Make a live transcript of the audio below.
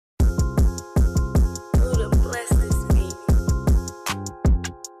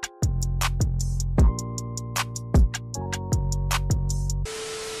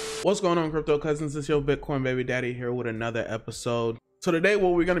What's going on, crypto cousins? It's your Bitcoin baby daddy here with another episode. So today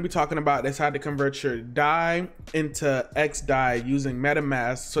what we're going to be talking about is how to convert your DAI into Xdai using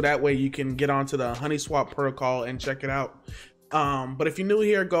MetaMask, so that way you can get onto the Honeyswap protocol and check it out. But if you're new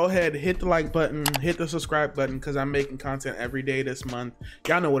here, go ahead, hit the like button, hit the subscribe button, because I'm making content every day this month.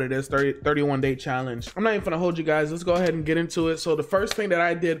 Y'all know what it is, 31-day challenge. I'm not even gonna hold you guys. Let's go ahead and get into it. So the first thing that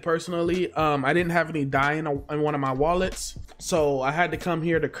I did personally, I didn't have any DAI in one of my wallets, so I had to come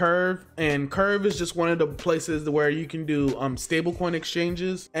here to Curve, and Curve is just one of the places where you can do stablecoin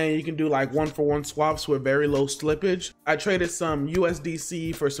exchanges, and you can do like one-for-one swaps with very low slippage. I traded some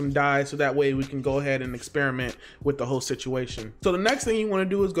USDC for some DAI, so that way we can go ahead and experiment with the whole situation. So the next thing you want to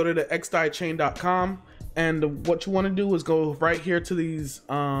do is go to the xdaichain.com, and what you want to do is go right here to these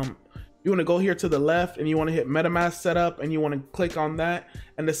you want to go here to the left, and you want to hit MetaMask setup, and you want to click on that.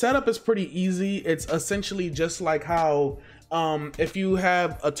 And the setup is pretty easy. It's essentially just like how if you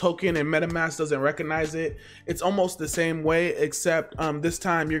have a token and MetaMask doesn't recognize it, it's almost the same way, except this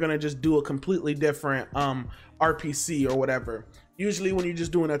time you're gonna just do a completely different RPC or whatever. Usually when you're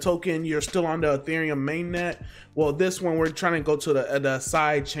just doing a token, you're still on the Ethereum mainnet. Well, this one, we're trying to go to the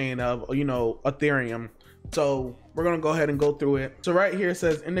side chain of, you know, Ethereum. So we're gonna go ahead and go through it. So right here it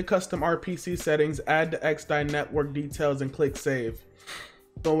says, in the custom RPC settings, add the Xdai network details and click save.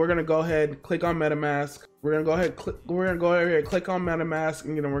 So we're gonna go ahead and click on MetaMask. We're gonna go ahead and click on MetaMask,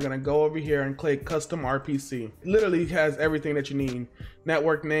 and then we're gonna go over here and click custom RPC. It literally has everything that you need: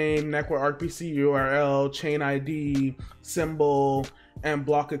 network name, network RPC URL, chain ID, symbol, and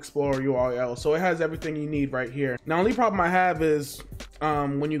block explorer URL. So it has everything you need right here. Now, only problem I have is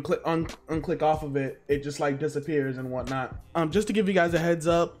when you click unclick off of it, it just like disappears and whatnot. Just to give you guys a heads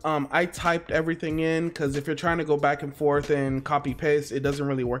up, I typed everything in, because if you're trying to go back and forth and copy paste, it doesn't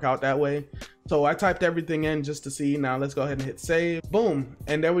really work out that way. So I typed everything in just to see. Now let's go ahead and hit save. Boom,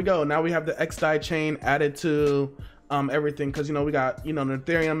 and there we go. Now we have the Xdai chain added to everything, because, you know, we got, you know, the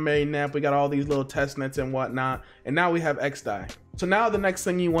Ethereum mainnet, we got all these little test nets and whatnot, and now we have Xdai. So now the next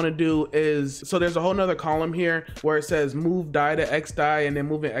thing you want to do is, so there's a whole nother column here where it says move DAI to Xdai, and then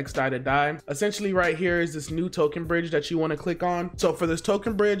moving Xdai to DAI. Essentially right here is this new token bridge that you want to click on. So for this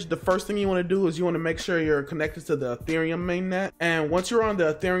token bridge, the first thing you want to do is you want to make sure you're connected to the Ethereum mainnet, and once you're on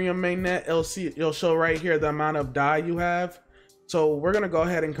the Ethereum mainnet, it'll show right here the amount of DAI you have. So we're gonna go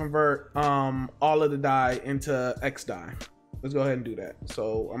ahead and convert all of the DAI into Xdai. Let's go ahead and do that.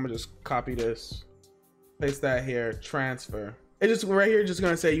 So I'm gonna just copy this, paste that here, transfer. It's just right here, just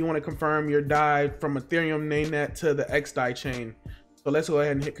gonna say you want to confirm your DAI from Ethereum mainnet to the Xdai chain. So let's go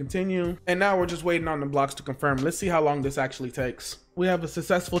ahead and hit continue. And now we're just waiting on the blocks to confirm. Let's see how long this actually takes. We have a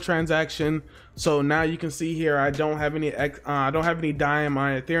successful transaction. So now you can see here, I don't have any DAI on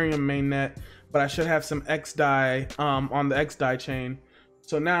my Ethereum mainnet, but I should have some Xdai on the Xdai chain.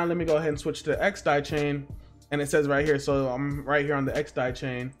 So now let me go ahead and switch to the Xdai chain, and it says right here, so I'm right here on the Xdai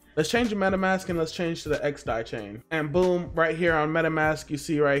chain. Let's change the MetaMask, and let's change to the Xdai chain. And boom, right here on MetaMask, you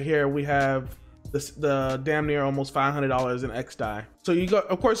see right here, we have the damn near almost $500 in Xdai. So you go,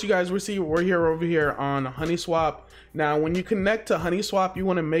 of course, you guys, we're here over here on Honeyswap. Now, when you connect to Honeyswap, you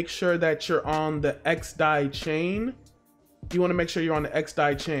want to make sure that you're on the Xdai chain. You want to make sure you're on the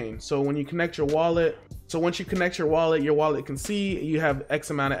Xdai chain. So when you connect your wallet, so once you connect your wallet can see you have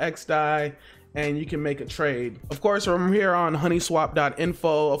X amount of Xdai, and you can make a trade. Of course, I'm here on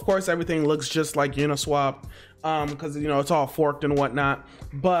honeyswap.info. Of course, everything looks just like Uniswap, because, you know, it's all forked and whatnot.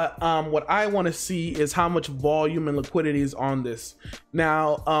 But what I want to see is how much volume and liquidity is on this.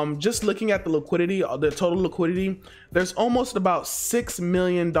 Now, just looking at the liquidity, the total liquidity, there's almost about $6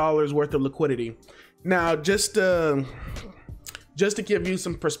 million worth of liquidity. Now, just to give you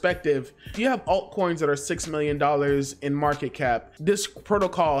some perspective, you have altcoins that are $6 million in market cap. This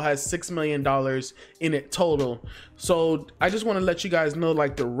protocol has $6 million in it total. So I just want to let you guys know,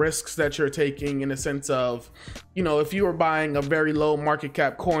 like, the risks that you're taking, in the sense of, you know, if you were buying a very low market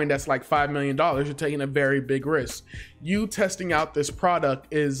cap coin that's like $5 million, you're taking a very big risk. You testing out this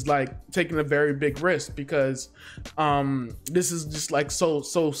product is like taking a very big risk, because this is just like so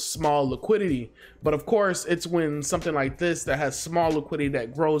small liquidity. But of course, it's when something like this that has small liquidity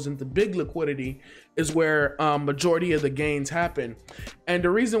that grows into big liquidity is where majority of the gains happen. And the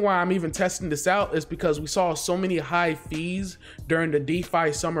reason why I'm even testing this out is because we saw so many high fees during the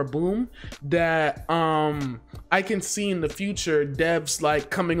DeFi summer boom that I can see in the future devs like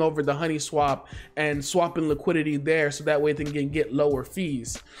coming over the Honeyswap and swapping liquidity there, so that way they can get lower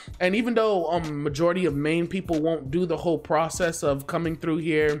fees. And even though majority of main people won't do the whole process of coming through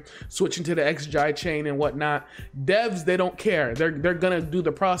here, switching to the Xdai chain and whatnot, devs, they don't care. They're gonna do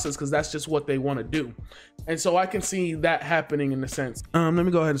the process because that's just what they want to do. do. And so I can see that happening in a sense. Let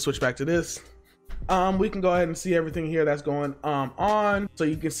me go ahead and switch back to this. We can go ahead and see everything here that's going on. So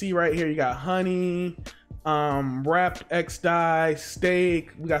you can see right here, you got honey, wrapped Xdai,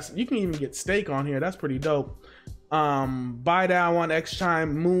 stake. You can even get stake on here. That's pretty dope. Buy down on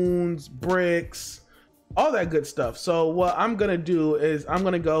Xchime, moons, bricks, all that good stuff. So what I'm gonna do is I'm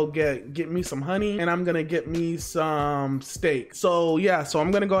gonna go get me some honey, and I'm gonna get me some stake. So yeah, so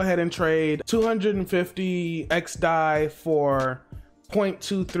I'm gonna go ahead and trade 250 Xdai for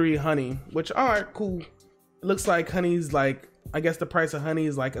 0.23 honey, which, all right, cool. It looks like honey's like, I guess the price of honey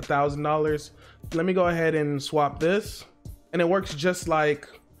is like $1,000. Let me go ahead and swap this, and it works just like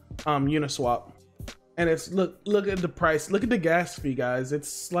Uniswap. And it's look at the price, look at the gas fee, guys.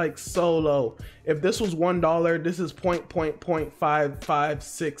 It's like so low. If this was $1, this is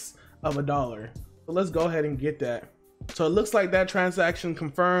 0.556 of a dollar. So let's go ahead and get that. So it looks like that transaction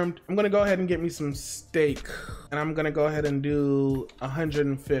confirmed. I'm gonna go ahead and get me some stake, and I'm gonna go ahead and do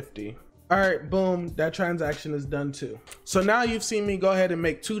 150. All right, boom, that transaction is done too. So now you've seen me go ahead and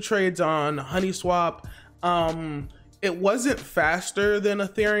make 2 trades on Honeyswap. It wasn't faster than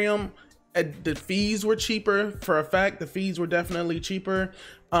Ethereum. The fees were cheaper, for a fact. The fees were definitely cheaper,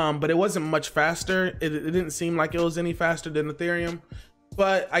 but it wasn't much faster. It didn't seem like it was any faster than Ethereum.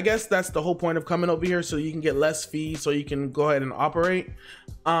 But I guess that's the whole point of coming over here, so you can get less fees, so you can go ahead and operate.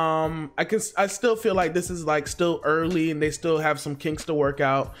 I still feel like this is like still early, and they still have some kinks to work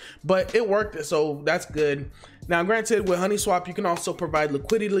out, but it worked, so that's good. Now, granted, with Honeyswap, you can also provide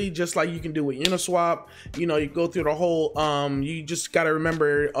liquidity, just like you can do with Uniswap. You know, you go through the whole, you just got to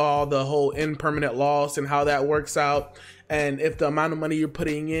remember all the whole impermanent loss and how that works out. And if the amount of money you're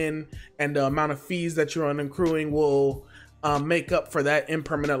putting in and the amount of fees that you're accruing will make up for that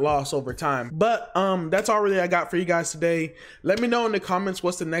impermanent loss over time. But that's all really I got for you guys today. Let me know in the comments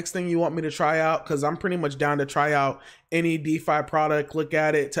what's the next thing you want me to try out, because I'm pretty much down to try out any DeFi product, look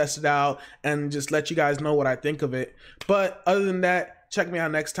at it, test it out, and just let you guys know what I think of it. But other than that, check me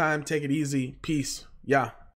out next time. Take it easy. Peace. Yeah.